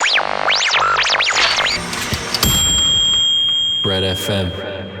Bread FM.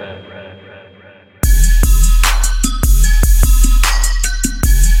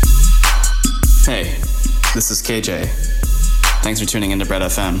 Hey, this is KJ. Thanks for tuning into Bread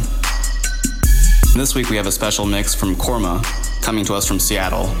FM. This week we have a special mix from Korma, coming to us from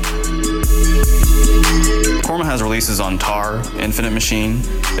Seattle. Korma has releases on Tar, Infinite Machine,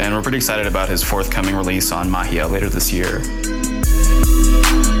 and we're pretty excited about his forthcoming release on Mahia later this year.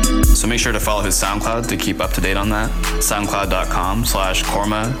 So make sure to follow his SoundCloud to keep up to date on that.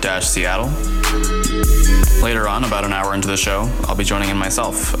 SoundCloud.com/Korma-Seattle. Later on, about an hour into the show, I'll be joining in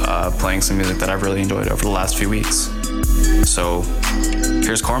myself, playing some music that I've really enjoyed over the last few weeks. So,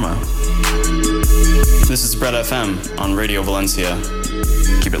 here's Korma. This is Bread FM on Radio Valencia.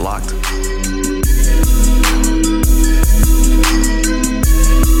 Keep it locked.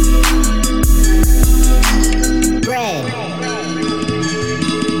 Bread.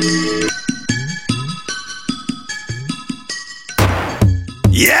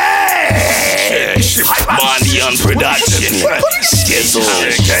 Money on production, Skizzle,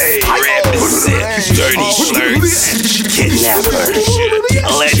 represent, dirty shirts, kidnapper,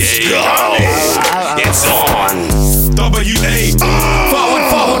 let's go, it's on. WA, forward,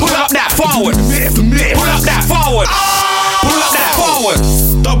 pull up that forward, pull up that forward, pull up that forward.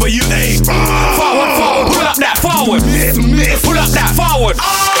 WA, forward, pull up that forward, pull up that forward,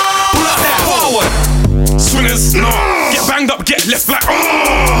 pull up that forward. Swingers, no, get banged up, get left like,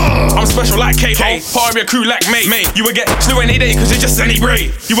 I'm special like KK, part of your crew like mate. You would get slew any day cause you're just any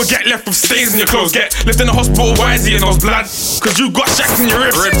brave. You would get left with stains in your clothes, get left in the hospital wisely and those blood. Cause you got shacks in your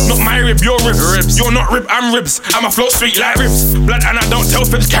ribs. Not my rib, your ribs. You're not rib, I'm ribs. I'm a flow sweet like ribs. Blood and I don't tell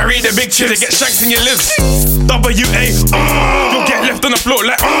fibs, carry the big chips. Get shanks in your lips. WA, you'll get left on the floor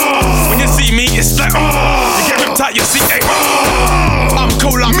like, when you see me, it's like, you get ripped out your seat, I'm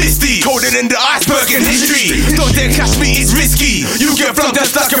cold like Misty, colder than the iceberg in history. Don't dare catch me, it's risky. You get flogged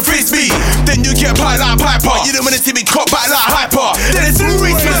just like a frisbee. Then you get pie like Piper. You don't wanna see me caught back like Hyper. Then it's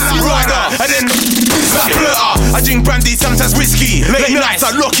Louis like Ryder. And then like Blurter. I drink brandy, sometimes whiskey. Late nights I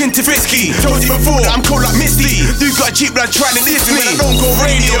lock into Frisky. Told you before, I'm cold like Misty. You got cheap blood trying to diss me. When I don't go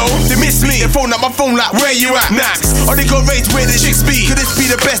radio, they miss me. They phone up my phone like, where you at? Nax. Or they got raised where the chicks be. Could this be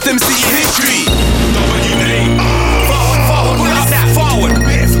the best MC in history? WA. Forward, pull up that forward.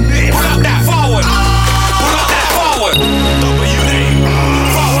 Pull up that forward. Pull up that forward. WA.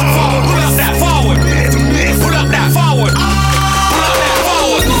 Forward, pull up that forward. Pull up that forward. Pull up that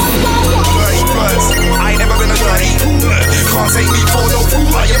forward. I ain't never been a dirty fool. Can't take me for no fool.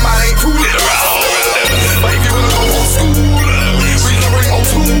 Your man ain't fooling around. But if you wanna go old school, we can bring old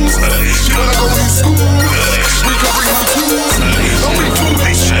tools. You wanna go new school, we can bring new tools. Don't be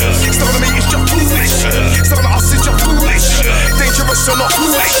foolish. Some of me is just foolish. Some of us is just foolish. Dangerous or not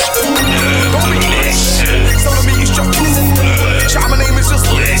foolish. Don't be foolish. Some of me is just foolish. Shout my name is just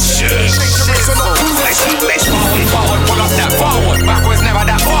foolish. Dangerous or not foolish. Forward, pull up that forward. Backwards never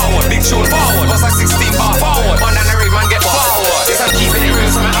that forward. Big tune forward. What's like 16 bar forward. One and a rave man get forward. Yes, I'm keeping it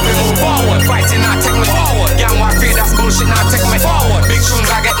real, so I'm happy move forward. Fighting now, take me forward. Gang warfare, that's bullshit, now take me forward. Big tunes,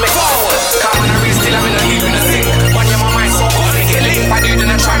 I get me forward. Come on, I real still, I'm in the leave in the sink. One year my mind, so I gotta make it link. I do,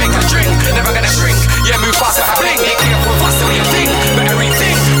 then I try make a drink. Never gonna shrink. Yeah, move fast like a blink. Be careful, faster than you think. But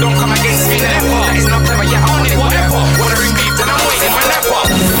everything, don't come against me never. That is not clever, yeah, on it, whatever. Wanna ring beef, then I'm waiting whenever.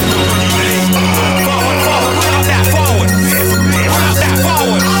 Forward, pull up that forward. Pull up that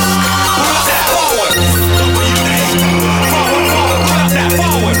forward. Pull up that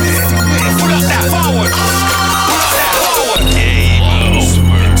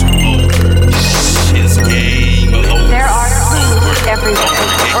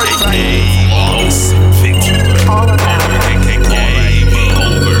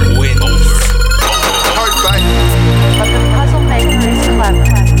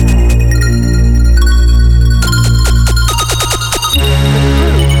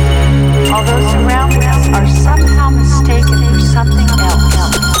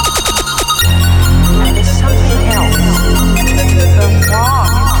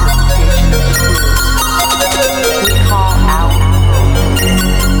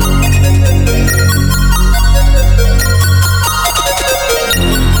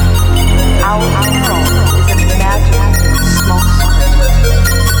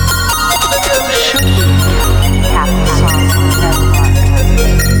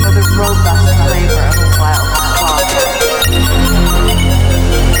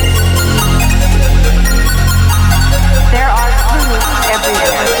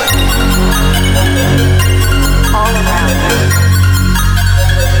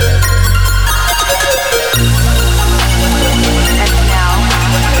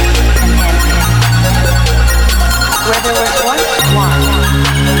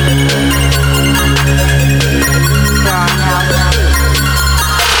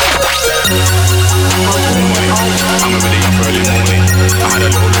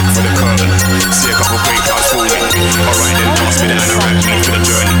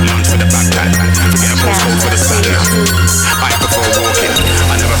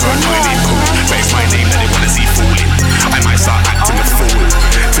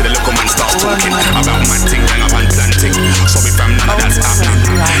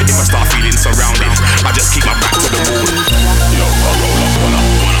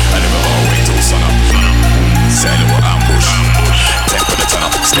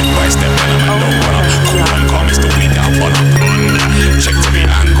man don't run up. Cool and calm, it's the weed that I burn up. Check every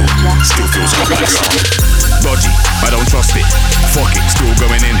angle, still feels hot like summer. Dodgy, I don't trust it. Fuck it, still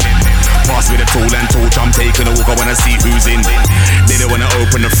going in. Pass me the tool and torch, I'm taking a walk, I wanna see who's in. They don't wanna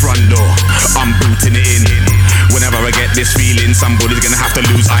open the front door, I'm booting it in. Whenever I get this feeling, somebody's gonna have to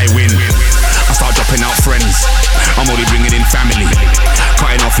lose, I win. I start dropping out friends, I'm only bringing in family.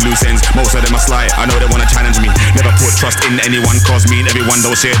 Cutting off loose ends, most of them are sly, I know they wanna challenge me. Never put trust in anyone, cause me and everyone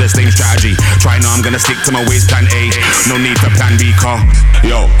don't share the same strategy. Try now, I'm gonna stick to my ways, plan A. No need to plan B, car.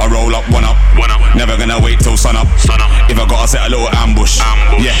 Yo, I roll up, one up. Never gonna wait till sun up. If I gotta set a little ambush.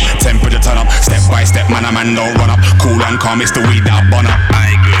 Yeah, temperature turn up. Step by step, man, a man don't run up. Cool and calm, it's the weed that I burn up.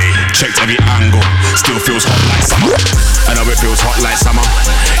 I agree. Checked every angle, still feels hot like summer. I know it feels hot like summer.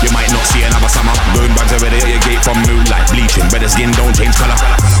 You might not see another summer. Going bags already at your gate from moonlight. Bleaching, better skin don't change colour.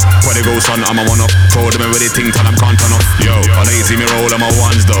 Prodigal son, I'm a one up. Told them already ting till I'm can't turn off. Yo, I know you see me roll on my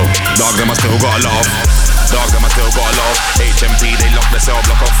ones though. Dogs them I still got a lot of. Dogs them I still got a lot of. HMP they lock the cell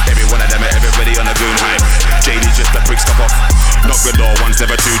block off. Every one of them, everybody on a goon hype. JD's just a brick stop off. Knock the door once,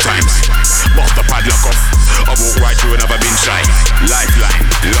 never two times. Bust the padlock off. I walk right through and never been shy. Lifeline,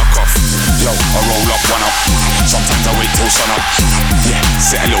 lock off. Yo, I roll up, one up. Sometimes I wait till sun up. Yeah,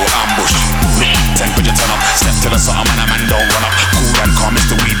 set a little ambush. Temperature turn up. Step to the sun, man, a man don't run up. Cool and calm, it's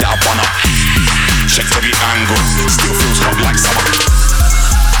the weed that I burn up. Check every angle, still feels hot like summer.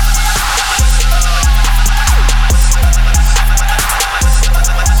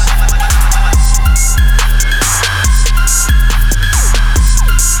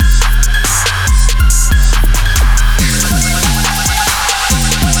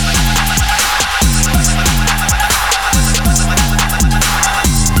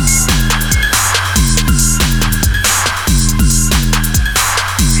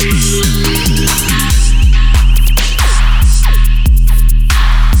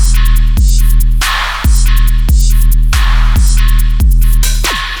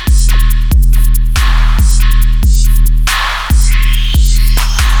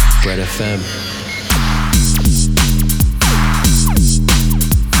 Red FM.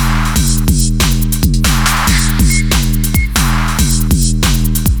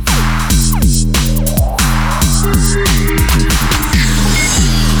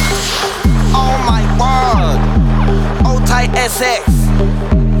 SX.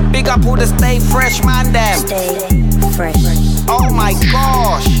 Big up who the stay fresh man them. Stay fresh. Oh my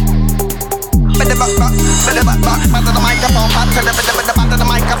gosh. Back to the microphone, back to the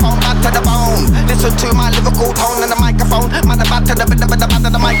microphone, back to the bone. Listen to my lyrical tone in the microphone. Back to the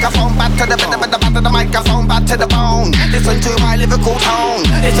microphone, back to the microphone, back to the bone. Listen to my lyrical tone.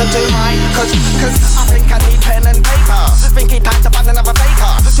 Listen to my, cause I think I need pen and paper. Think it's time to find another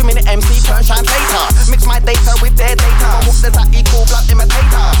faker. 2 minute MC turn shine later. Mix my data with their data. What does that equal? Blood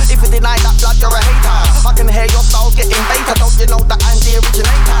imitator. If you deny that blood, you're a hater. I can hear your soul getting beta. Don't you know that I'm the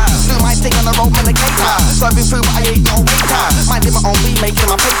originator? Do my thing on the road medicator. Serving food but I ain't no waiter. Minding my own beat,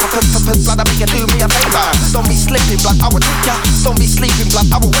 making my paper. Blood, I make you do me a favor. Don't be slipping, blood, I will take ya. Don't be sleeping, blood,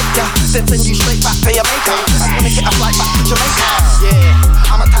 I will wake ya. Then send you straight back to your maker. I'm gonna get a flight back to Jamaica.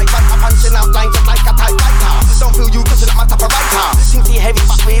 Yeah, I'm a type writer, punching out lines just like a typewriter. Don't feel you cause you're not my type of writer. Think you heavy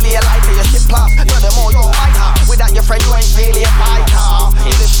but really a lighter. Your shit plus, furthermore you're a fighter. Without your friend you ain't really a fighter.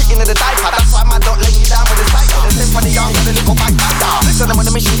 Here's the shit into the diaper. That's why man don't lay you down with a cypher. The same for the young and the little backbiter. Send them on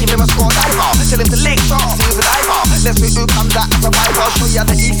the mission, give him a score diver. Tell him to lick shots, he was a diver. Let's see who comes out as a rival. Show you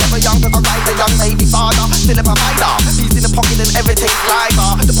the east of a young to the right. The young baby father, still a provider. He's in the pocket and everything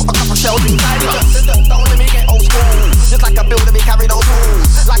slider. To put a couple shells inside her. Don't let me get old school. Just like a builder, we carry those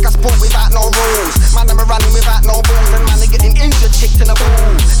tools. Like a sport without no rules. Man, I'm running without no balls. And man, they getting injured, kicked in the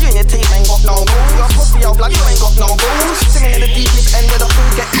balls. You and your team ain't got no balls. You're a pussy, old blood, you ain't got no balls. Singing in the deepest end of the pool.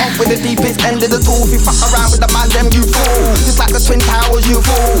 Get off with the deepest end of the tool. If you fuck around with the man, them you fool. Just like the Twin Towers, you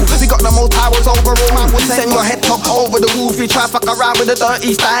fool. We got the most towers overall. Man would send your head top over the roof. You try fuck around with the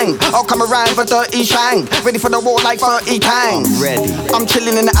dirty stang. I'll come around with a dirty shang. Ready for the war like 30 tangs. Ready. I'm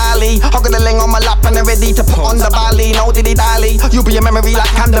chilling in the alley. Hugging the ling on my lap and I'm ready to put on the bally. No diddy dally. You'll be a memory like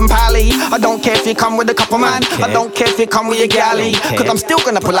Camden Pally. I don't care if you come with a couple man. I don't care if you come with your galley. Cause I'm still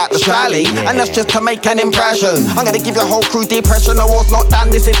gonna pull out the strally. And that's just to make an impression. I'm gonna give your whole crew depression. The war's not done,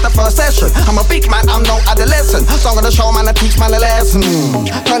 this is the first session. I'm a big man, I'm no adolescent. So I'm gonna show man and teach man a lesson.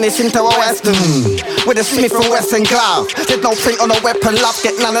 Turn this into a western. With a Smith & Wesson glove. There's no print on a weapon, love.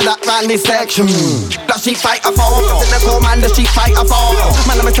 Get none of that round this section. The sheep fight a fall. In the call man, the sheep fight a fall.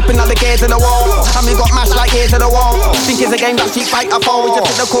 Man, I'm tripping on the gears of the wall. And we got mashed like ears of the wall. Think it's a game that sheep fight a fall. We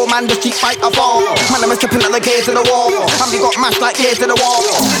just in the call man, the sheep fight a fall. Man, I'm tripping on the gears of the wall. And we got mashed like ears of the wall.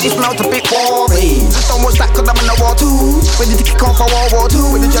 It smells a bit worry. Don't watch that cause I'm in the war too. Ready to kick off for World War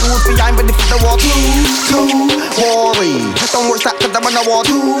II. With the generals behind, with the the war too worry. Don't watch that cause I'm in the war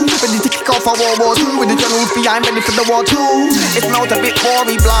too. Ready to kick off a World War II with the generals behind, ready for the war too. It smelled a bit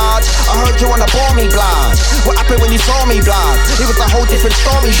boring, blood. I heard you wanna bore me, blood. What happened when you saw me, blood? It was a whole different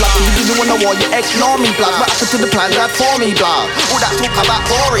story, blood. You didn't win the war, you ignore me, blood. What happened to the plan you had for me, blood? All that talk about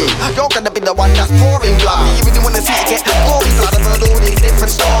glory, you're gonna be the one that's pouring, blood. You really wanna see it get glory, blood. I've heard all these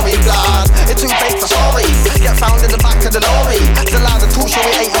different stories, blood. It's too fake for sorry. Get found in the back of the lorry. Still out the tool show,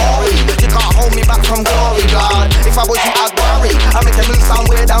 it ain't glory. You can't hold me back from glory, blood. If I was you, I'd worry. I make a move sound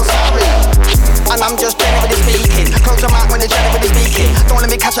weird, I'm sorry. And I'm just generally speaking. Close your mouth when they're generally speaking. Don't let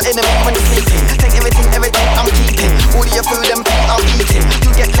me catch your enemy when you're sleeping. Take everything I'm keeping. All of your food and feet I'm eating.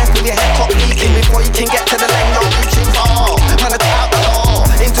 You get left with your head top leaking. Before you can get to the lane, you're reaching far. Man, it's out the door.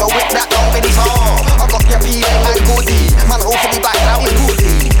 Into a whip that don't really fall. I got your PA and goodie. Man, hopefully back out with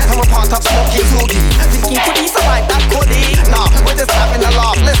goodie. And we're part of smoking hoodie. Thinking could he survive that goodie? Nah, we're just having a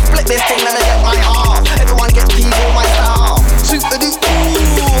laugh. Let's split this thing and get my half. Everyone gets peas on my style. Super do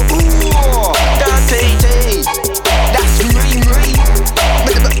ooh, dirty, that's me.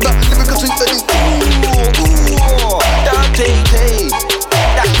 Lyrical super do ooh, dirty,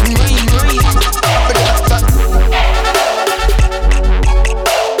 that's me.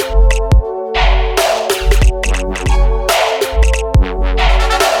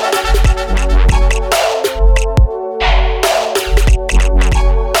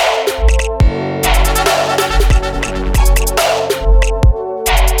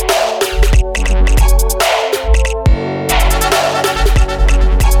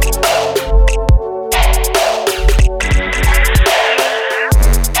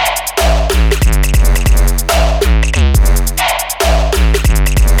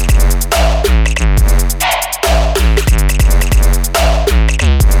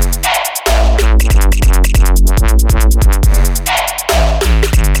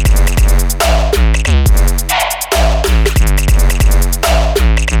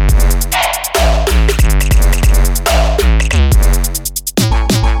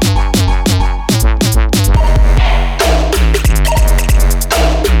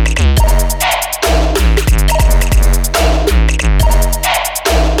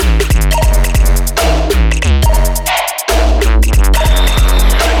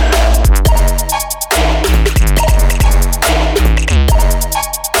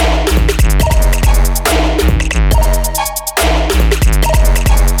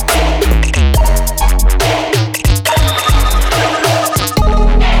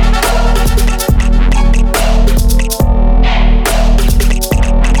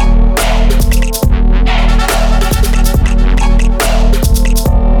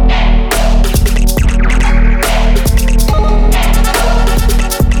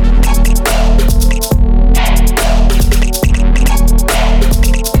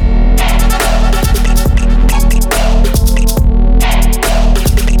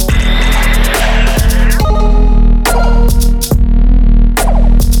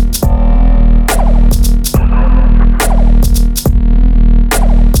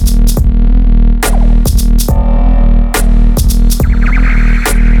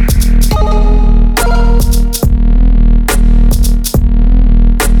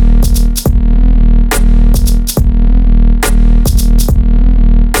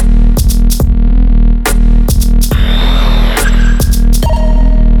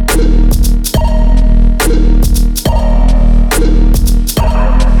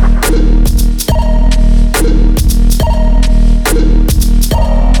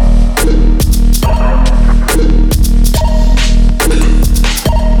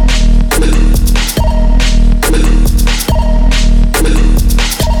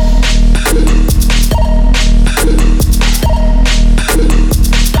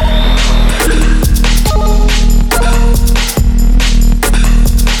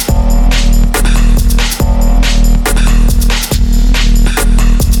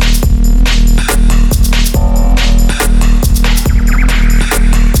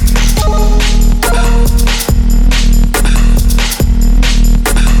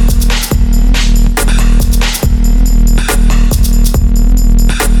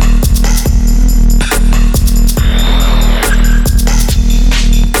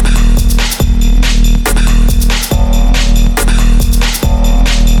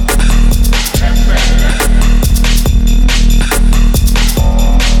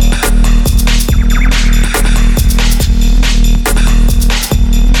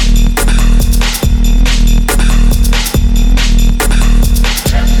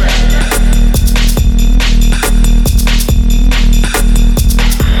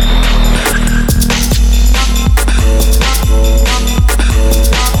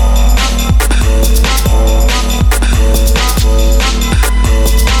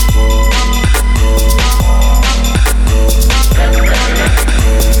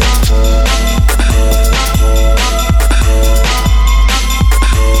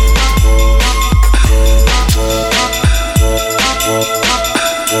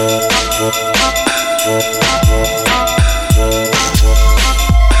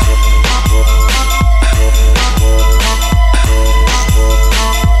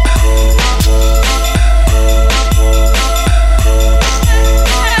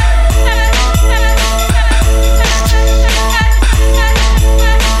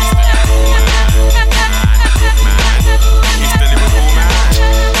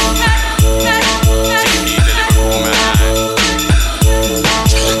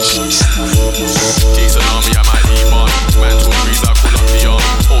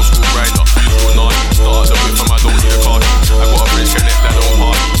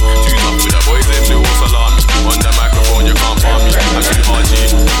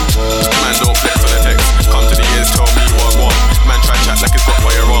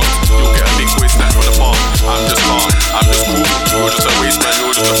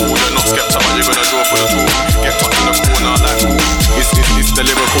 someone you're gonna draw for the talk. Get tucked in the corner like cool. It's the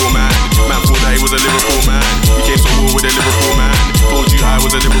Liverpool man. Man thought that he was a Liverpool man. He came to war with a Liverpool man. Told you I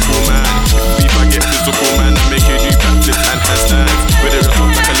was a Liverpool man. If I get physical man, I make you do backflips and handstands. With a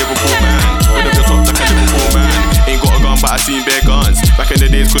top like a Liverpool man. With a top like a Liverpool man. Ain't got a gun but I seen bare guns. Back in the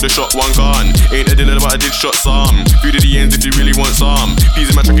days could've shot one gun. Ain't a dinner but I did shot some. Few to the ends if you really want some.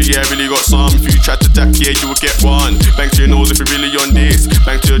 Peas in my tracker, yeah I really got some. If you try to jack, yeah you will get one. Bang to your nose if you're really on this.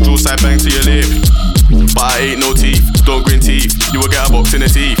 Bang to your jaw side, bang to your lip. But I ain't no teeth, don't grin teeth. You will get a box in the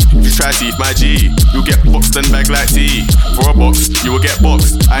teeth. If you try teeth, my G, you'll get boxed and bagged like tea. For a box, you will get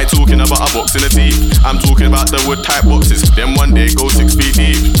boxed. I ain't talking about a box in the teeth. I'm talking about the wood type boxes. Then one day go 6 feet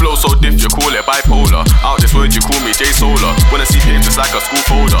deep. Flow so diff, you call it bipolar. Out this word, you call me J Solar. Wanna see him just like a school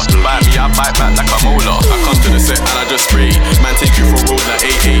folder. Bite me, I bite back like a molar. I come to the set and I just spray. Man, take you for a road like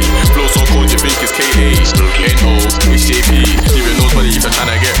AA. Flow so cold, you think it's KA. N.O. it's JP. Even knows buddy if you're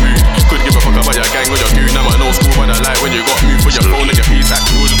trying to get rude. Could give a fuck about your gang or your goon. I'm a no school, but I like when you got moved for your phone and your piece act.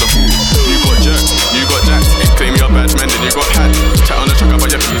 You was just a fool. You got jerked, you got jacked. Claim your badge, man, then you got hacked. Chat on the track about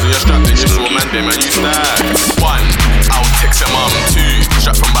your peas and your strap. Then you saw man, then man, you stacked. 1, I'll text your mum. 2,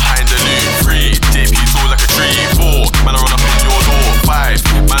 strap from behind the loot. 3, JP tall like a tree. 4, man, I run up in your door.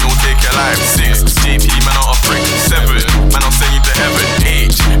 5, man, will take your life. 6, JP, man, not a prick. 7, man, I'll send you to heaven.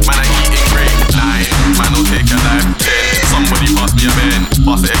 8, man, I eating great. 9, man, will take your life. 10, somebody pass me a pen.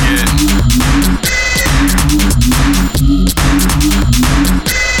 Pass it again.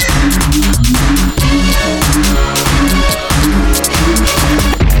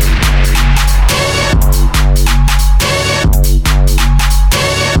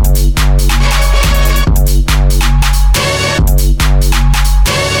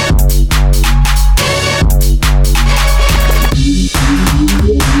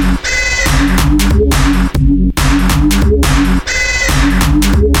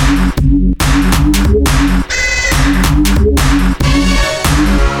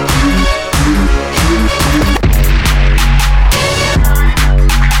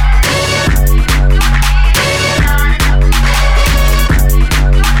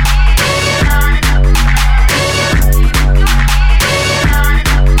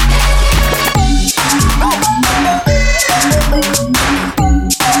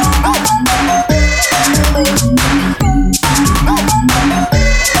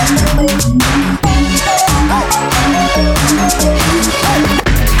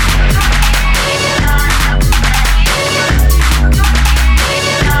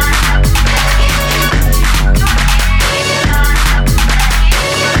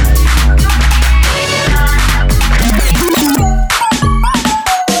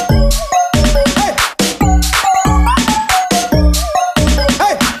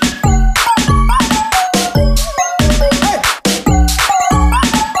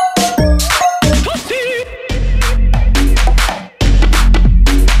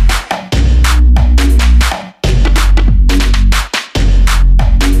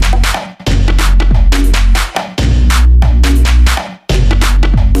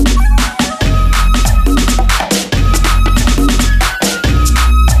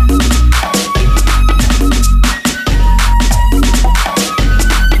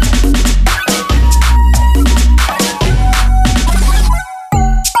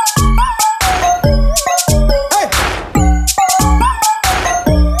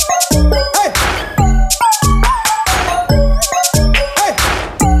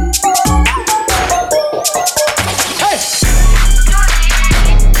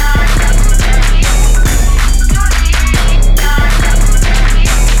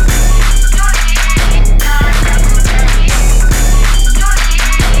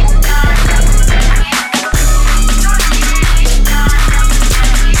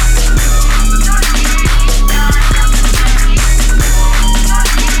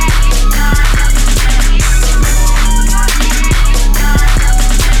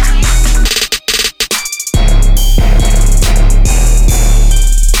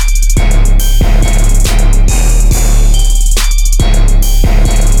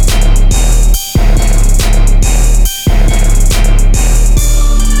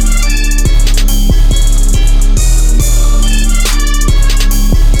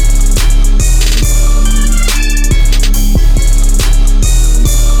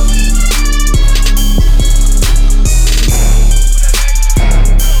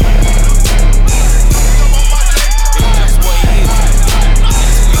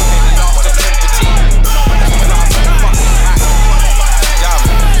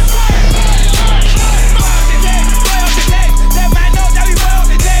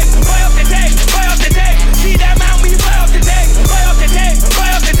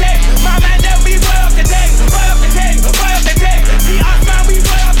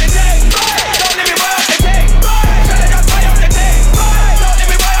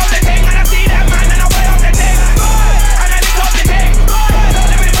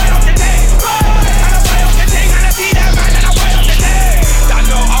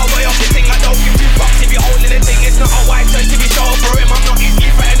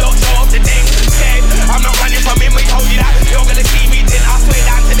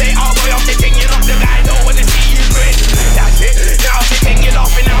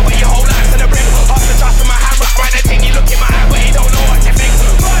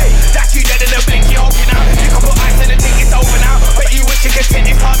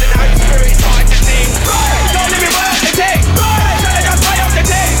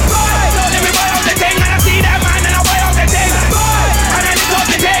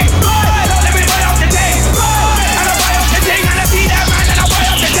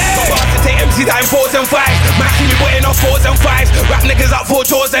 on 4s and 5s. Rap niggas up for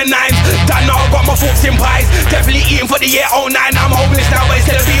jaws and 9s. Done now, got my forks in pies. Definitely eating for the year 09. I'm homeless now, but it's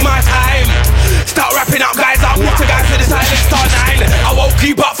gonna be my time. Start rapping up, guys. I'll walk to guys to the side and start 9. I won't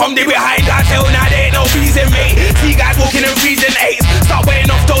creep up from the behind. I tell now there ain't no reason, mate. See guys walking in 3s and 8s. Start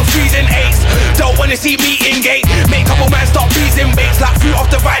weighing off those 3s and 8s. Don't wanna see me engage. Make couple man stop freezing bakes. Like fruit off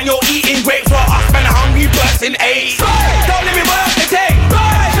the vine, you're eating grapes. While us man are hungry birds in 8. Don't let me buy up the thing.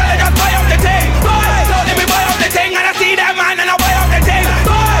 Shall I just buy up the thing? Don't let me buy up the thing. And I see that man and I buy up the thing.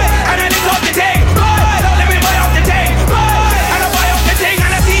 And I lift up the thing. Don't let me buy up the thing. And I buy up the thing.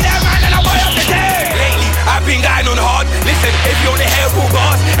 And I see that man and I buy up the thing. Lately, I've been going on hard. Listen, if you're on the hairful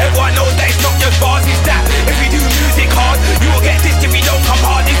bars, everyone knows that it's not just bars, it's that. If we do music hard, you will get this if we don't come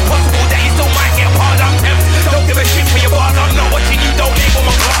hard. It's possible that you still might get hard. I'm tempted. Don't give a shit for your bars. I'm not watching you, don't label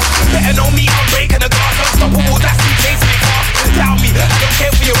my class. Better know me, I'm breaking the glass. Unstoppable, that's me chasing it fast. Tell me, I don't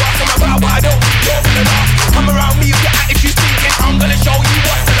care for your ass. I'm about, but I don't go for the last. Come around me with your attitude thinking I'm gonna show you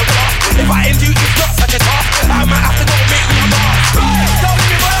what's in the glass. If I end you, it's not such a task. I might have to go make me a boss. Don't let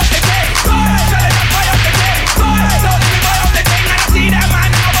me buy up the thing. Shall I just buy up the thing? Don't let me buy up the thing. And I see that man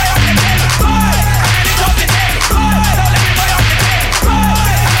and I buy up the thing. And then it's up the thing. Don't let me buy up the thing. And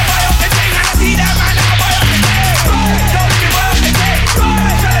I buy up the thing. And I see that man and I buy up the thing. Don't let me buy up the thing. Shall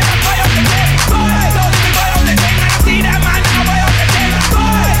I just buy up the thing? Don't let me buy up the thing. And I see that man and I buy up the thing. And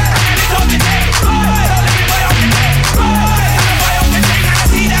then it's up the thing. Don't let me buy up the thing. And I buy up the thing. And I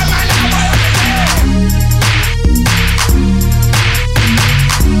see that man and I buy up the thing.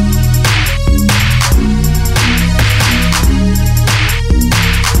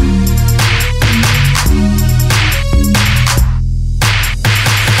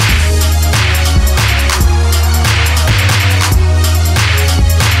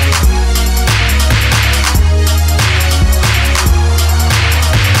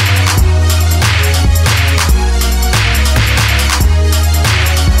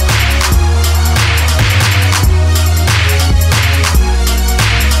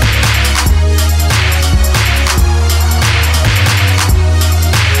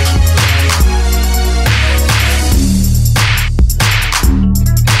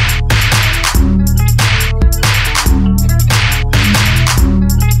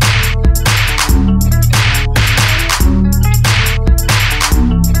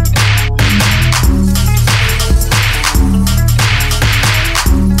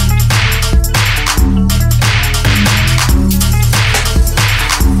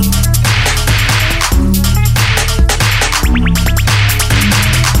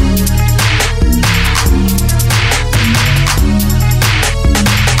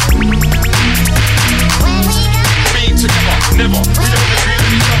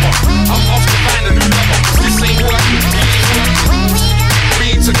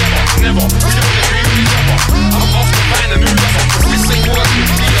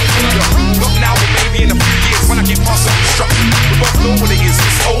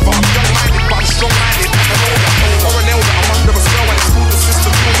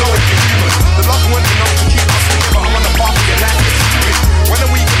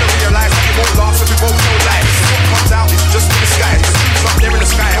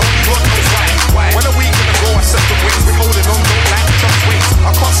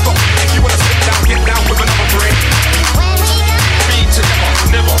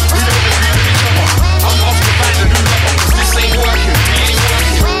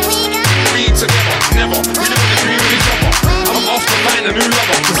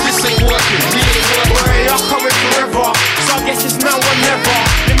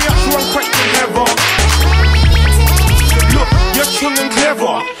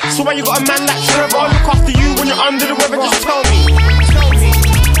 So why you got a man like Trevor? Look after you when you're under the weather, just tell me.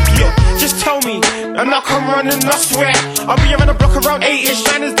 Yeah, just tell me. And I'll come running, I swear. I'll be around the block around 8ish,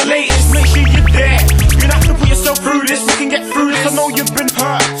 man is the latest. Make sure you're there. You don't have to put yourself through this. You can get through this, I know you've been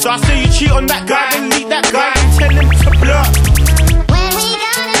hurt. So I say you cheat on that guy, then leave that guy and tell him to blur.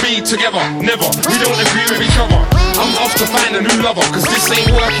 Be together, never. We don't agree with each other. I'm off to find a new lover, cause this ain't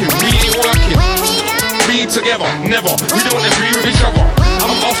working, we ain't working. Be together, never. We don't agree with each other.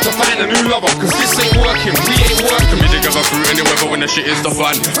 I'm off to find a new lover, cause this ain't working, we ain't working. Me together through any weather when the shit is the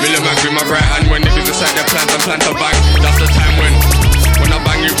fun. Million man with my right hand when niggas decide their plans and plan to bang. That's the time when I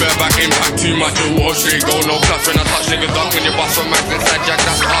bang you bare back, impact too much, you water straight go, no clutch. When I touch niggas dunk when you bust from max inside jack,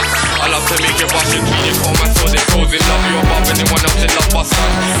 that's us. I love to make you bust, you clean your phone, man, so they close it. Love you above anyone else in love, bust son.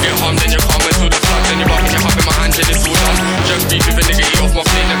 Get harmed, then you come into the slugs. Then you bump when you hop in my hand, then it's all done. Just beef if a nigga eat off my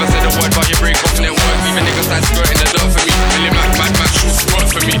plate. Never said a word, but you break off and it works. Even niggas like skirting the dirt for me. Million man, mad man, shoot squirt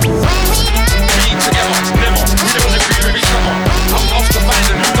for me. Be together, never. We don't agree with each other. I'm off to find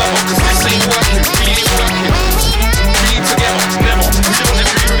a new lover, cause this ain't working, we ain't working.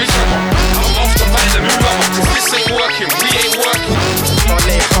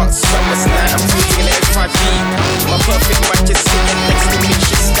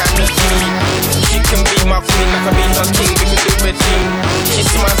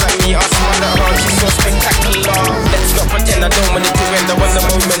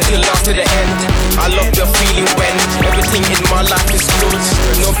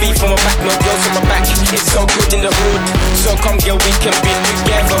 come girl, we can be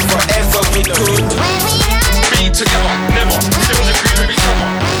together forever, we could. Be together, never. We don't agree with each other.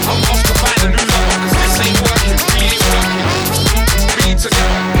 I'm off to find a new lover, cause this ain't working, we ain't working. Be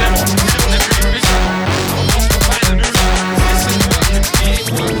together, never. We don't agree with each other. I'm off to find a new lover, cause this ain't working, we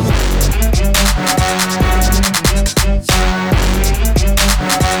ain't working.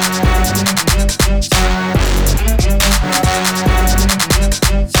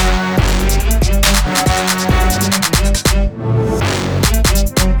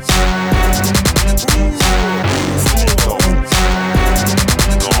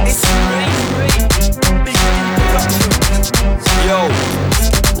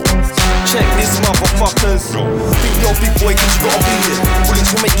 Big boy, cause you gotta be here. Bullets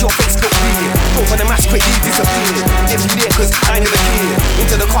will make your face look weird. Go for the match quickly disappeared. If you there, cause I never cared.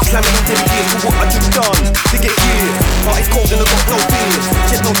 Into the car slamming into the gears. For what you've done to get years. But it's cold and I got no fears.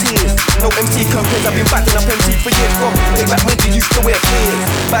 Shed no tears. No MT compares. I've been batting up MT for years. From way back when you used to wear clears.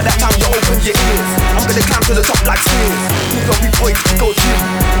 By that time you opened your ears. I'm gonna climb to the top like stairs. Move your big boy, you go gym.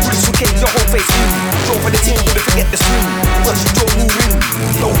 Bullets will cave your whole face in. Go for the team, but forget the swing. Once you draw, who win?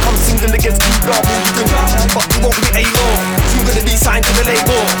 Don't come single against Q-Double. You can try, but you won't be A-Law. Soon gonna be signed to the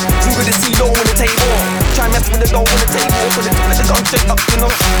label. Soon gonna see low on the table. Try mess with the dough on the table. For the tip of the gun straight up, you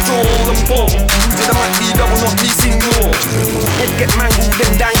know. Draw them ball. Who's to the mic, D-Double, not me single. Head get mangled,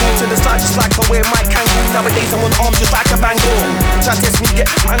 then dangled to the side just like I wear my kangle. Nowadays I'm on arms just like a bangle. Try test me, get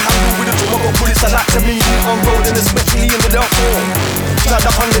manhandled with a drum. I got bullets I like to mingle on road and especially in the dark form. Tried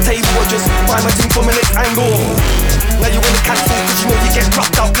up on the table or just find my team from a next angle. Now you wanna cancel cause you know you get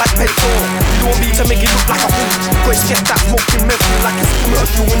roughed out like pencil. You want me to make it look like a fool. Boys get that smoking mental like it's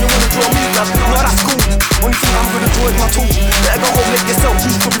commercial. When you wanna draw me blood, no that's cool. Only thing I'm gonna draw is my tool. Better go home, let yourself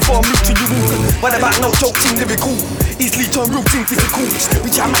use before I move to you. What about no joke team lyrical? Easily turn real team physical. We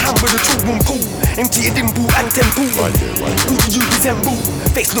jam my hand with a true room pool. Empty a dimple and temple. Who do you resemble?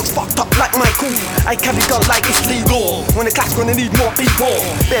 Face looks fucked up like Michael. I carry gun like it's legal. When the class gonna need more people.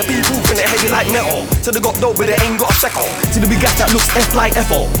 Bare people finna heavy like metal. So they got dope but they ain't got a shekel. See the big ass that looks F like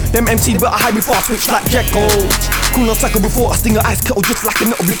F-O. Them MC but I hide before I switch like Jekyll. Cool no cycle before I sting a ice kettle just like a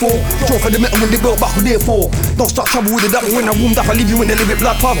metal before. Draw for the metal when they built buckle therefore. Don't start trouble with the double when I warmed up I leave you in the living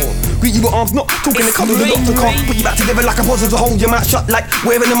blood puddle. Greet you with arms not talking the cuddle the doctor can't put you back together like a puzzle to hold your mouth shut like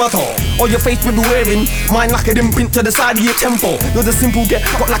wearing a motto. Or your face will be wearing mine like a imprint to the side of your temple. You're the simple get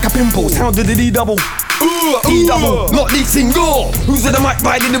got like a pimple. Sound of the D-double. E-double, not lead single. Who's at the mic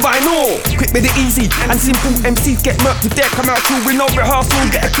riding the vinyl? Quick with it easy and simple MCs get murked if they come out true with no rehearsal.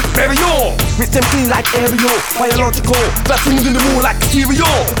 Get a quick burial. Rinse them clean like aerial. Biological, black things in the wall like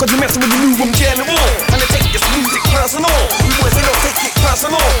cereal. Cause you're messing with the new room general. And they take this music personal. We boys they don't take it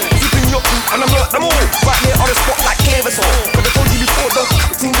personal. Zipping your feet and I'm hurt them all. Right here on the spot like Clearasil. Cause I told you before the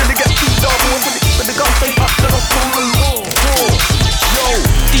thing really get beat down. But the gun stay up, let us pull and roll. Yo,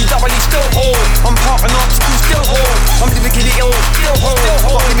 D-double still hold. I'm popping up, school still hold. I'm living it ill, still hold.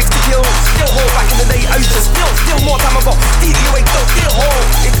 Got lyrics to kill, still hold. Back in the day I used to still more time ago. DDOA still hold.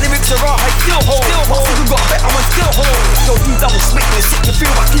 If lyrics are right, I still hold. What's the you got bet, I'm on still hold. Yo, D-double spitting the shit you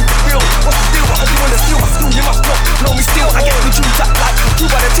feel, I keep it real. What's the deal? What I do when I steal my skill, you must not know me still. I get the tune tap like two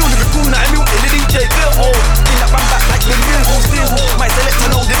by the two, living cool, now I'm muting the DJ Bill hold. In that band back like the real hold, still hold. My selector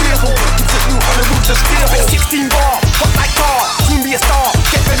know the real hold. Keeps it new on the roof, just still hold. 16 bar, hot like car, soon be a star.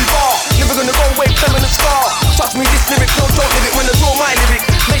 Get ready bar, never gonna go away, permanent scar. Trust me, this lyric, no don't live it when I draw my lyric.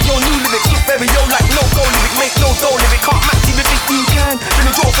 Make your new lyrics look very yo like no go lyric. Make no dough lyric, can't match it if you can. Then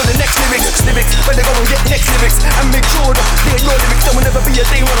you draw for the next lyrics. Better go and get next lyrics and make sure that they're your lyrics. There will never be a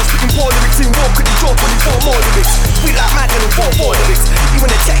day when I'm speaking 4 lyrics in war. Could you draw 24 more lyrics? Sweet like mad and 4 lyrics. You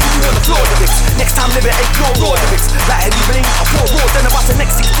wanna check if you wanna floor lyrics. Next time never ignore raw lyrics. Like heavy rain, I pour raw, then I bust the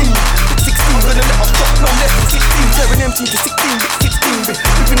next 16. 16, gonna let us drop no less than 16. Tearing empty to 16, bit 16.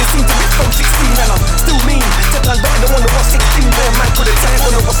 We've been seen to bit from 16 and I'm still mean. 10 times better than one that was 16. Where a man could've tell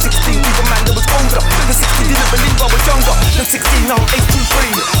when I was 16. Even man that was older. The 16 didn't believe I was younger. The 16 now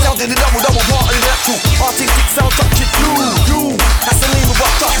 823. Sounded the double part of the natural. Artistic sound touch it you. That's the name of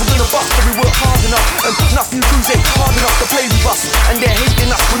our trust. We're gonna bust but we work hard enough. And nothing crews ain't hard enough to play with us. And they're hating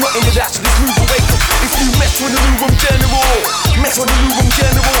us, we're not into that. So just move away. If you mess with the new room general, mess with the new room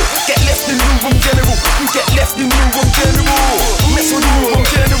general, get left in new room general. You get left in new room general. Mess with the new room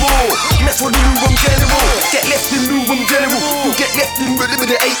general. Mess with the new room general. Get left in new room general. You get left in with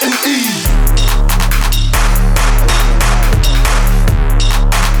the A and E.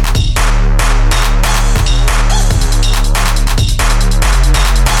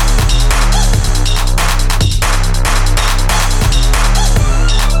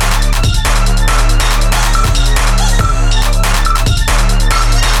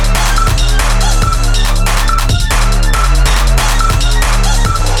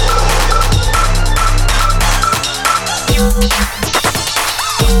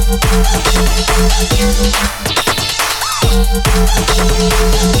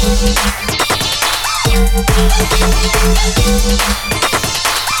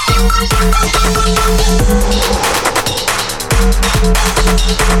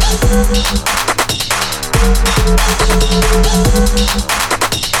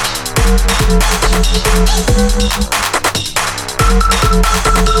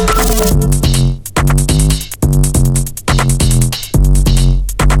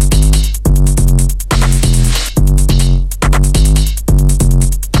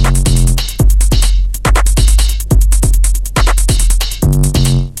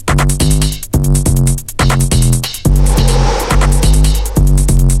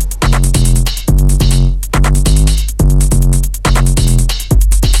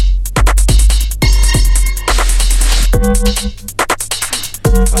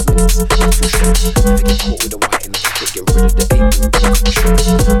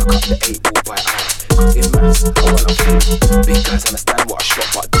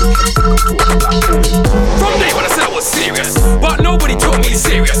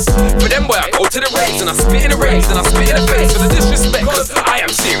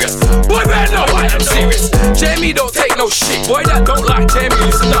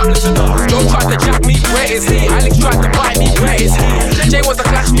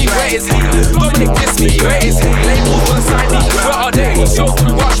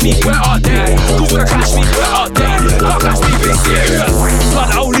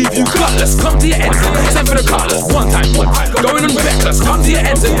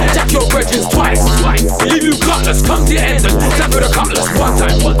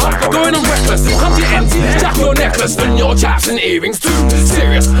 And earrings too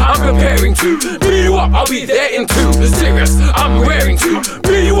serious, I'm preparing to beat you up, I'll be there in two. Serious, I'm wearing to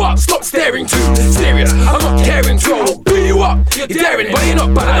beat you up, stop staring too serious, I'm not caring to, I'll beat you up. You're daring, but you're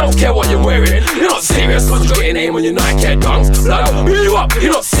not bad, I don't care what you're wearing. You're not serious, cause you got your name on your Nike dunks. Blood, I'll beat you up,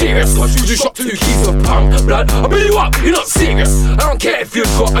 you're not serious, cause you just shot 2 keys of punk. Blood, I'll beat you up, you're not serious, I don't care if you've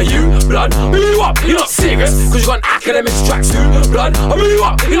got a you. Blood, I'll beat you up, you're not serious, cause you got an academics tracksuit. Blood, I'll beat you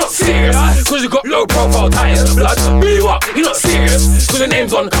up, you're not serious, cause you got low profile tires. Blood, I'll beat you up, you're not serious, cause your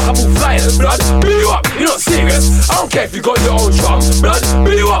name's on a couple flyers. Blood, beat you up, you're not serious, I don't care if you got your own drum. Blood,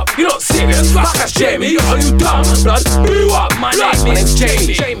 beat you up, you're not serious, like that's Jamie, are you dumb? Blood, beat you up, my name's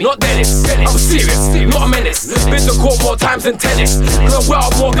Jamie, not Dennis. I'm serious, not a menace, been to court more times than tennis, cause I wear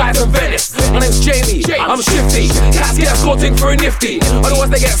out more guys than Venice. My name's Jamie, I'm shifty, cats get escorting for a nifty, otherwise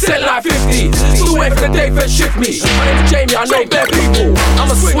they get sent like 50. Still waiting for the day Fed shift me. My name's Jamie, I know bare people,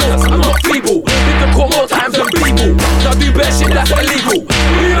 I'm a swinger, I'm not feeble, been to court more times than people. Now do bare shit that's illegal.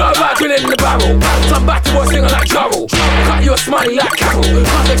 You know about drilling in the barrel. Come back to a singer like Jarrell. Cut you a smiley like Carol.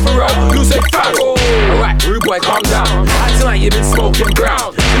 Can't say Pharrell, you say Farrell. Alright, rude boy, calm down. Acting like you've been smoking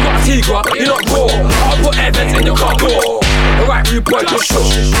brown. You got a Tigra, you're not raw. I'll put evidence in your car door. Alright, rude boy, just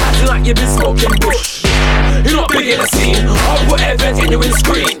shush. Acting like you've been smoking bush. You're not big in the scene. I'll put evidence in your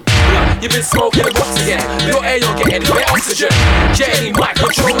windscreen. You've been smoking the box again. Your air, you're getting no oxygen. JME mic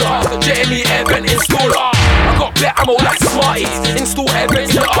controller, JME air vent installer. I got bet ammo like Smarties. Install air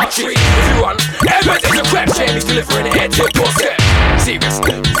vents in the archery. If you run air vents in the crap, JME's delivering air to your doorstep. Serious,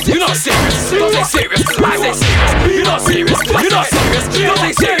 you're not serious. Don't say serious, I say serious. You're not serious, you're not serious. Don't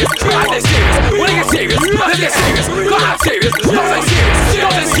say serious, I say serious. Wanna get serious, let's get serious. Can't have serious, don't say serious.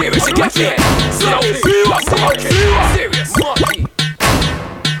 Don't say serious, you get it. So, you are serious, Marky.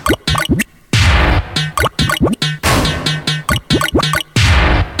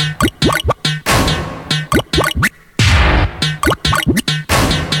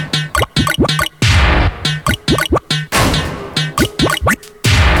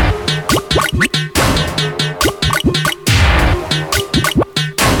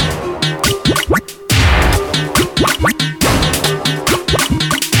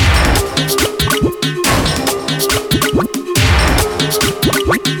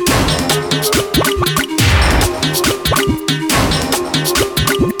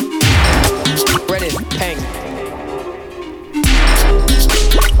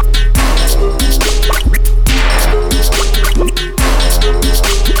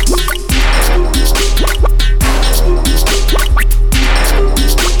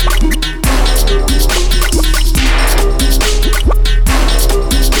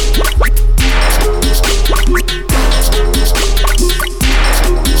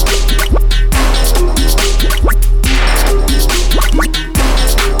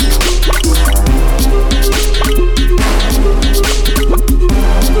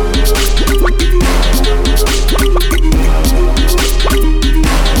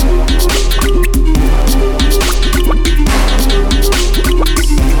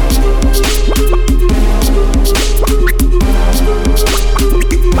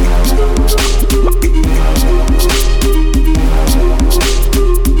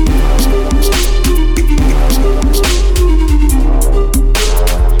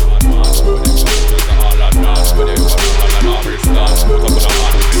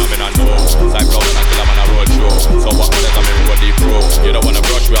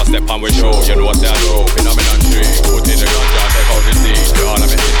 and we show, you know what's that row. Phenomenon 3, put in the ganja, take out the seed. The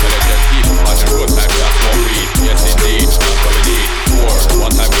ornament intelligent people on the roadside, just smoke weed. Yes indeed, that's what we need. 4,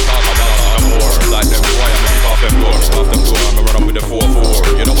 one time we talk about some more. Like them boy, I make off them door. Off them door, I'm run up with the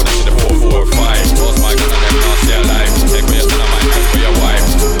 4-4. You know what it's the 4-4-5. Close my gun and them not stay alive. Take for your son of mine, take for your wife.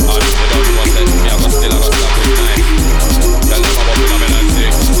 And they don't do what's me, I got still, I got stuff with knife. Tell them about phenomenon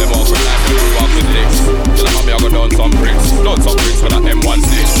 6. Them walk with knife when we walk with licks. Tell them how me I got done some bricks. Done some bricks for that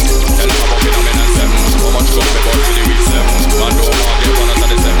M16. Tell them about phenomenon 7. How much gun we bought for the week 7. Man don't want to get one out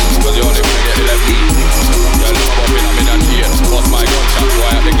of the 7. Cause you only wanna get 11. Tell them about phenomenon 8. Bust my gunshot boy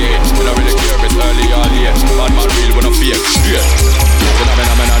at the gate. We don't really care if it's early or late. Bad man real when I fake straight.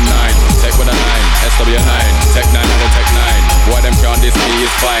 Phenomenon 9. Tech with a 9. SW9. Tech 9 and the Tech 9. Boy them can't diss me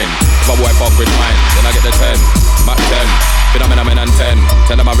is fine. If I boy fuck with mine, then I get the 10. Mac 10. Phenomenon 10.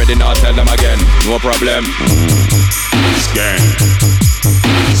 Tell them I'm ready now, tell them again. No problem. Skeng.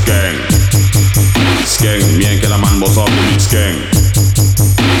 Skeng. Skeng. Me and Killer Man boss off the big skeng.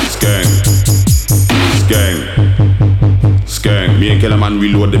 Skeng. Skeng. Skeng. Me and Killer Man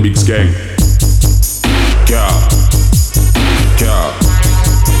reload the big skeng. Car. Car.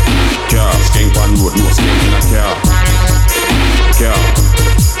 Car. Skeng pan road. No skeng in a car. Car.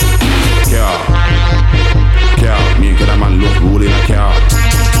 Car. Car. Me and Killer Man look roll in a car.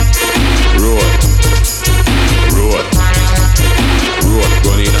 Road. Road. Road.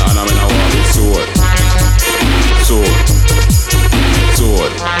 Gun in the hand and I walk with sword. Sword.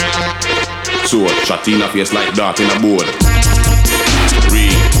 Sword. Sword. Shot in a face like dart in a board.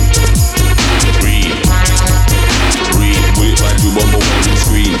 Read. Read. Read. Bullet like two bumbo on the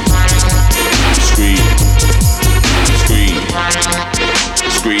screen. Screen. Screen.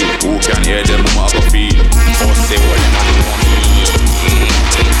 Screen. Who can hear them no matter feel? Or say what you don't know me.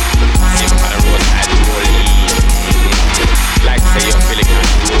 Same kind of road I rolling. Like say you feel it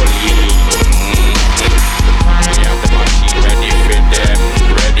can't rolling. We have the machine ready for them.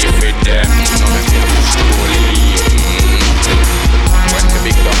 Ready for them. No make me have to strolling. When the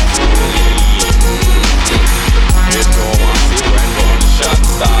big dog rolling. You don't want to see when gunshot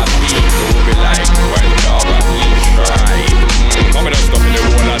start beat. Don't be like when dog a heat try. Come and stop in the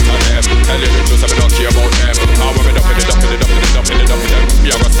wall and tell them. Tell you the truth, I don't care about them. Now when we dump in the dump in the dump in the dump in the dump in them. We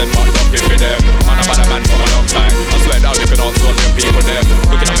are gonna send back dump in for them. Man, I'm a man for a long time. I swear down if you don't solve them people them.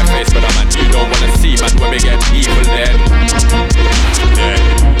 Looking at my face, but man, you don't wanna see man when we get evil then. Then.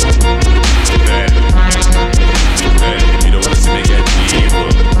 Then. Then. You don't wanna see me get evil.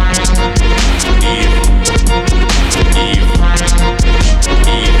 Evil. Evil.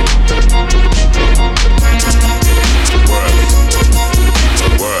 Evil. Worse.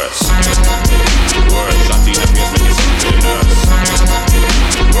 Worse. Worse. Shot in the face, make it seem to the nurse.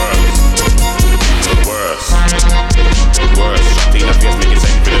 Worse. Worse. Worse. Shot in the face, make it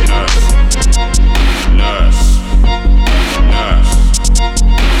seem to the nurse. Nurse. Nurse.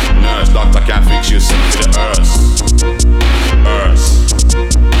 Nurse. Doctor can't fix you, send to the earth. Earth.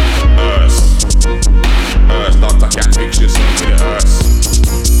 Earth. Earth. Doctor can't fix you, send to the earth.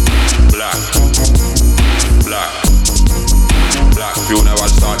 Black. Black. Black. Funeral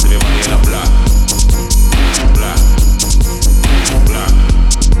start to the money in a black. Black. Black.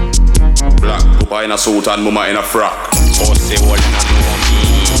 Black. Papa in a suit and mama in a frock. Oh, say what you not know me.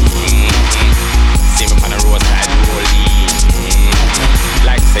 See me on the roadside rolling.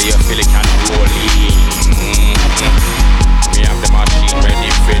 Like say you feel it can't rolling. We have the machine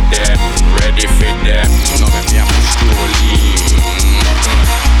ready for them. Ready for them. No make me have to strolling.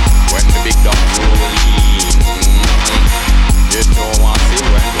 When the big dog rolling. You don't want to see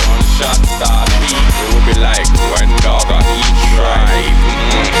when gunshot start beat. It will be like when dog a eat tribe.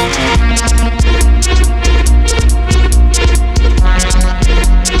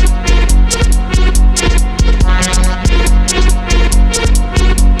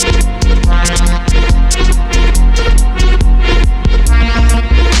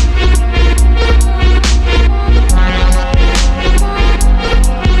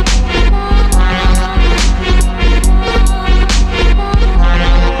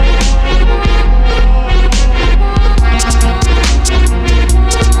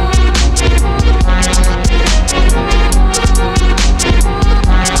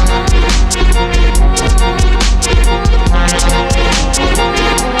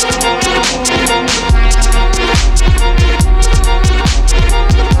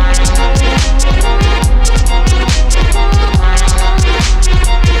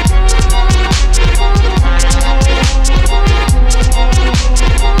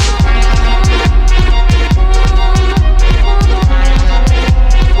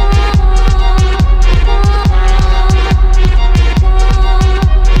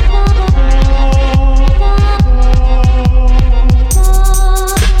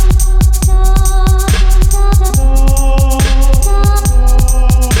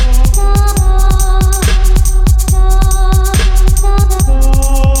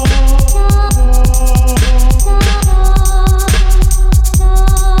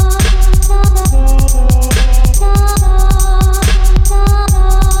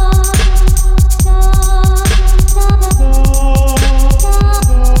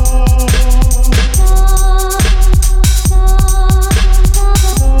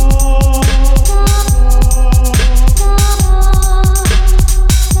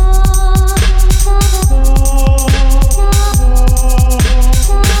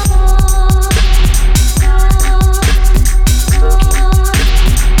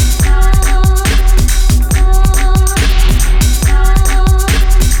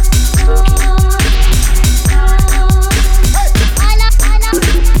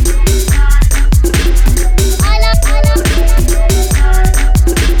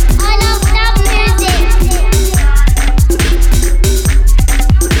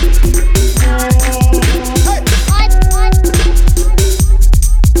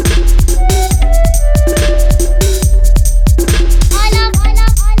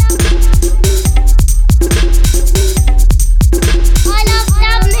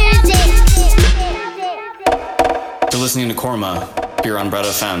 listening to Korma here on Bread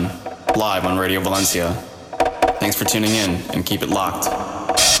FM, live on Radio Valencia. Thanks for tuning in and keep it locked.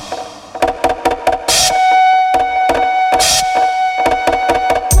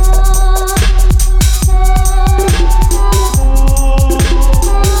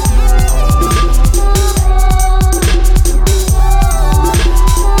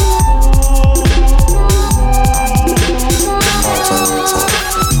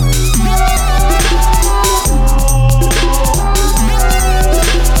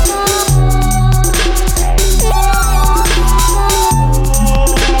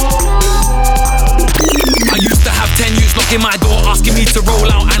 In my door asking me to roll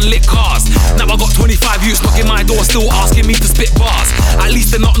out and lick cars. Now I got 25 youths knocking my door, still asking me to spit bars. At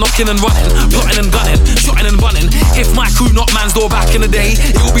least they're not knocking and running, plotting and gunning, shotting and bunning. If my crew knocked man's door back in the day,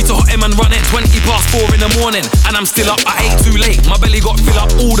 it will be to hot him and running. 20 past 4 in the morning, and I'm still up. I ate too late, my belly got fill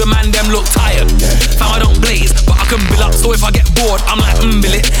up. All the man them look tired. Fam, I don't blaze, but I can bill up. So if I get bored, I'm like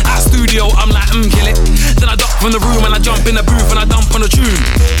bill it. At studio, I'm like kill it. Then I duck from the room and I jump in the booth and I dump on the tune.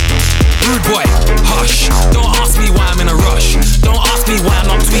 Rude boy, hush. Don't ask me why I'm in a rush. Don't ask me why I'm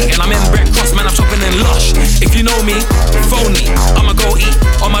not tweeting. I'm in Brett Cross, man, I'm shopping in Lush. If you know me, phone me. I'ma go eat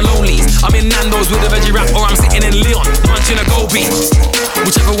on my lonelies. I'm in Nando's with a veggie wrap, or I'm sitting in Leon, munching a Gobi.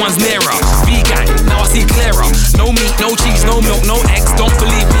 Whichever one's nearer. Vegan, now I see clearer. No meat, no cheese, no milk, no eggs. Don't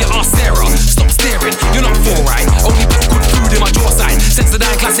believe me, ask Sarah. Stop staring, you're not for right. Only put good food in my jaw side.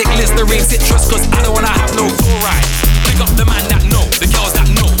 Sensodyne classic Listerine citrus, cause I don't wanna have no chloride. Pick up the man that know, the girls that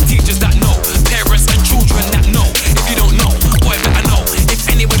know, teachers that know, parents and children that know. If you don't know, boy better know. If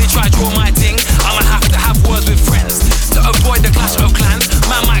anybody try draw my thing, I'ma have to have words with friends to avoid the clash of clans.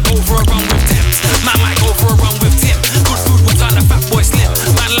 Man might go for a run with Thames, man might go for a run with Tim. Good food will turn a fat boy slim.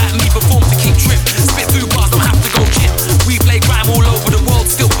 Man like me perform to keep trim. Spit 2 bars, don't have to go gym. We play grime all over the world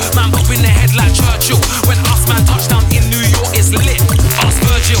still. Man pop in the head like Churchill. When us man touchdown in New York, it's lit. Ask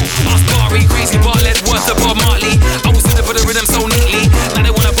Virgil, ask Barry, Crazy Bartlett, worth of Bob Marley. I was in it for the rhythm so neatly. Now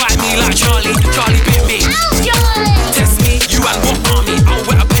they wanna bite me like Charlie. Charlie bit me. Test me, you and what army? I'll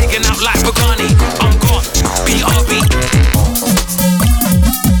wet a pagan out like Pagani. I'm gone, BRB.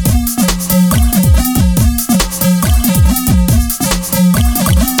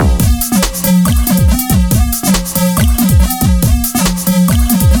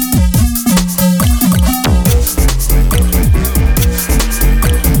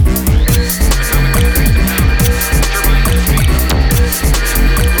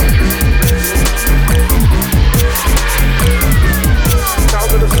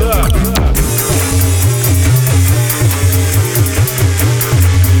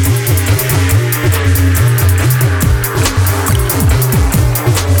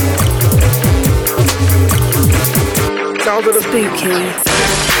 Spooky.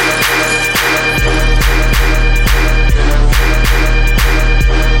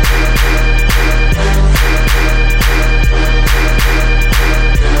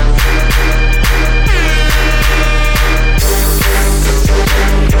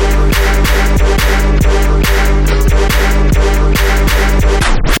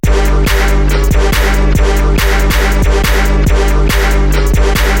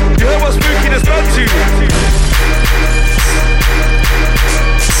 You know what spookiness does to you?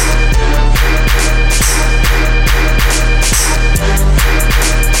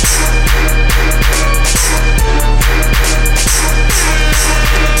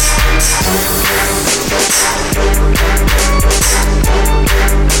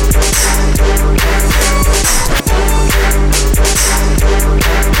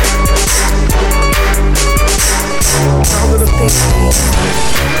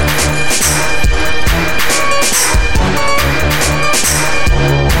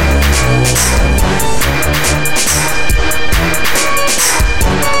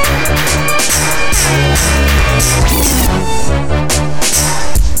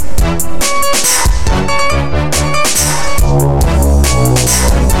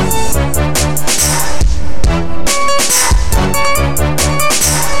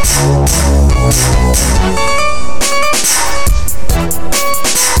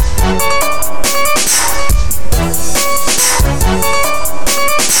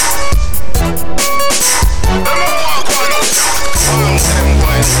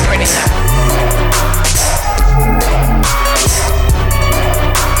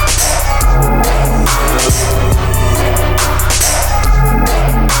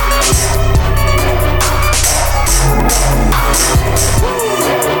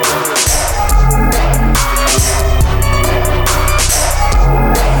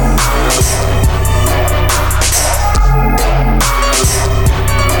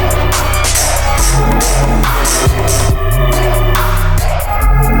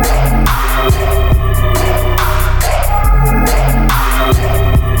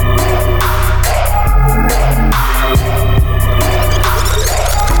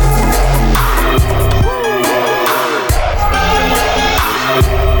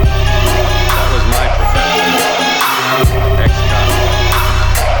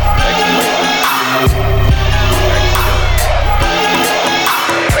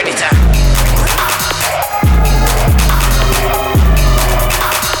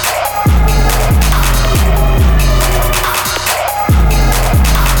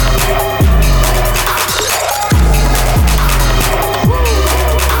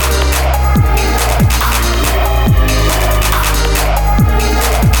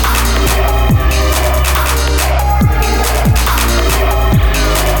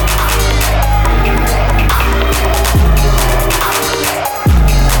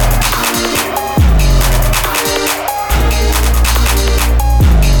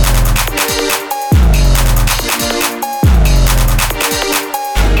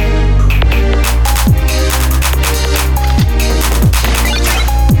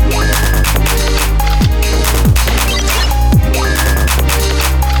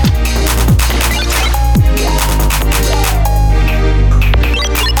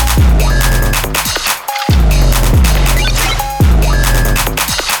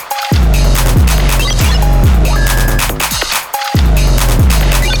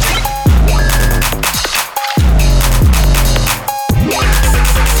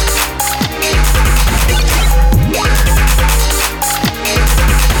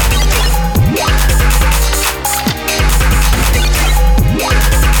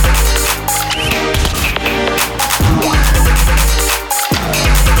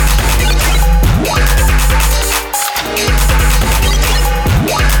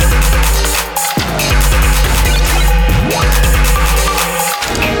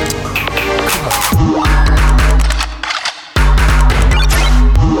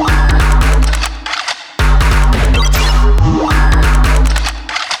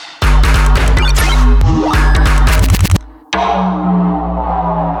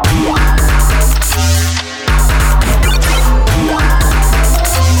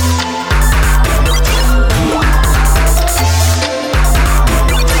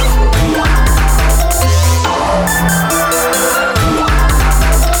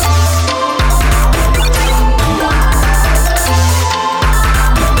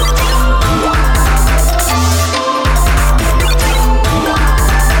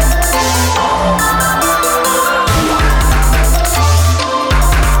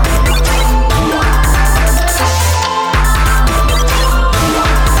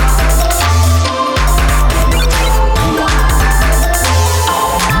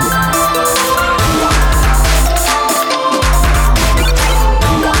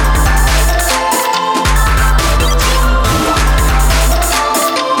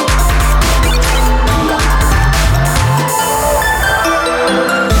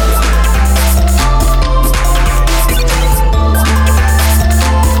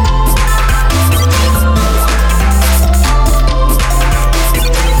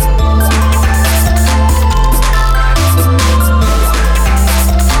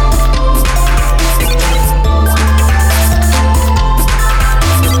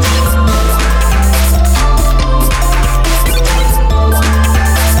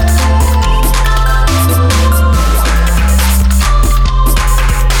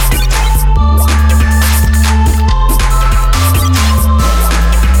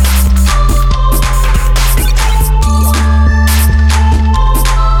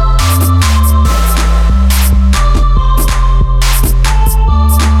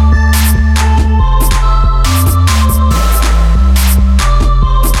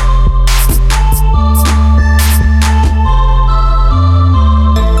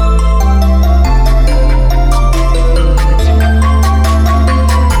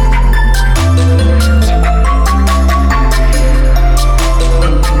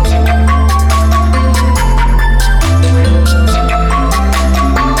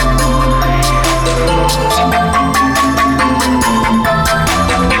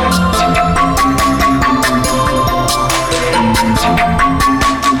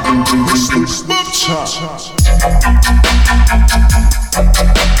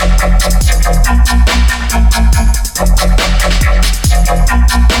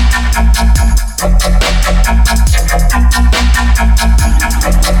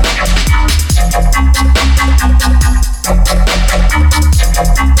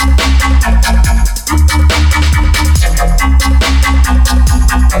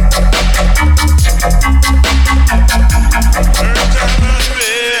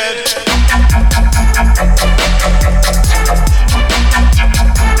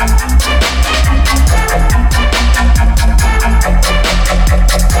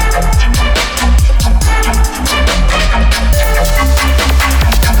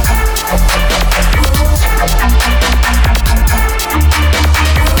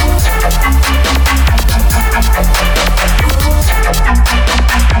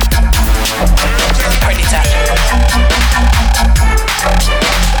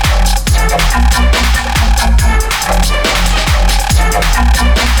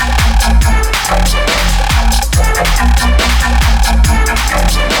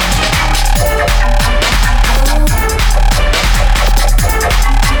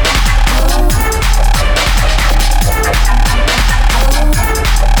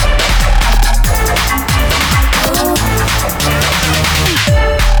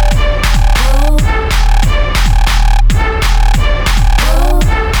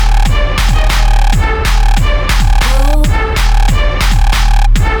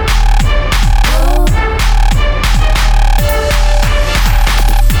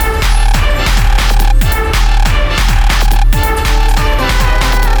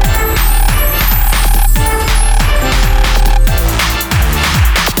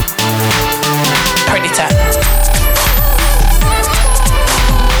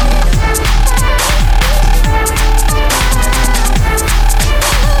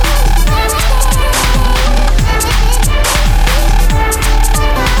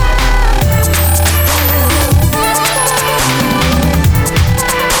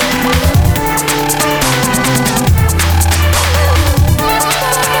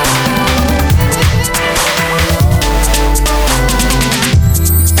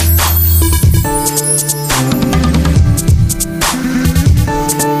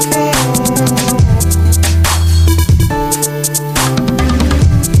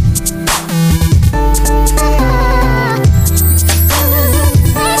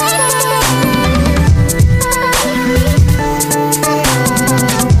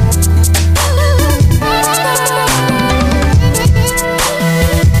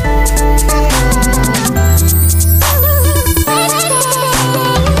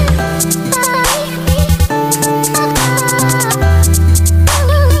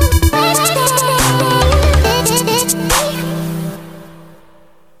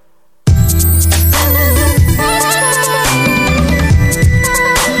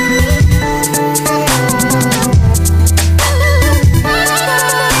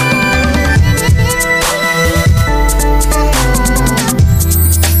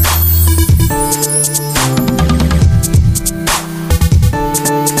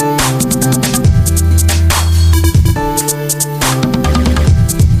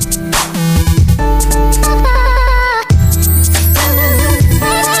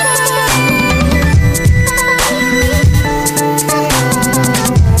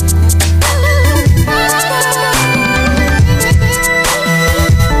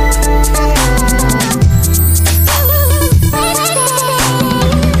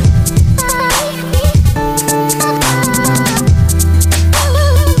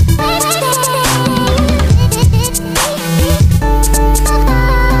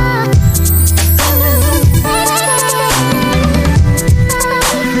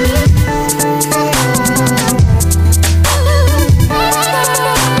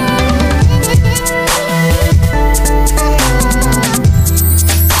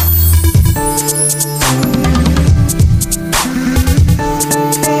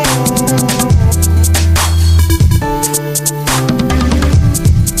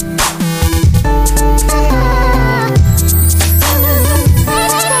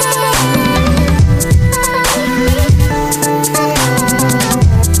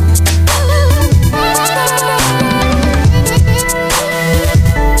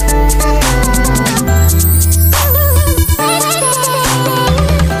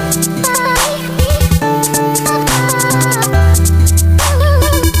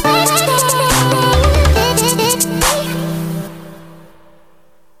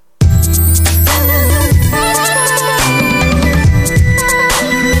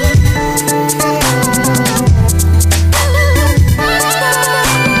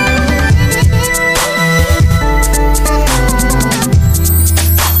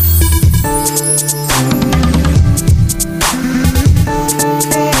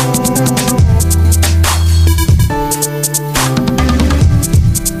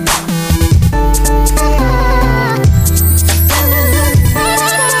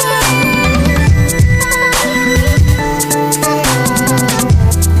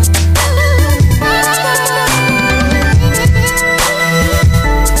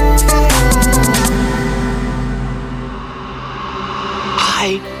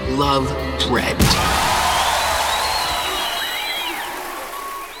 I love bread.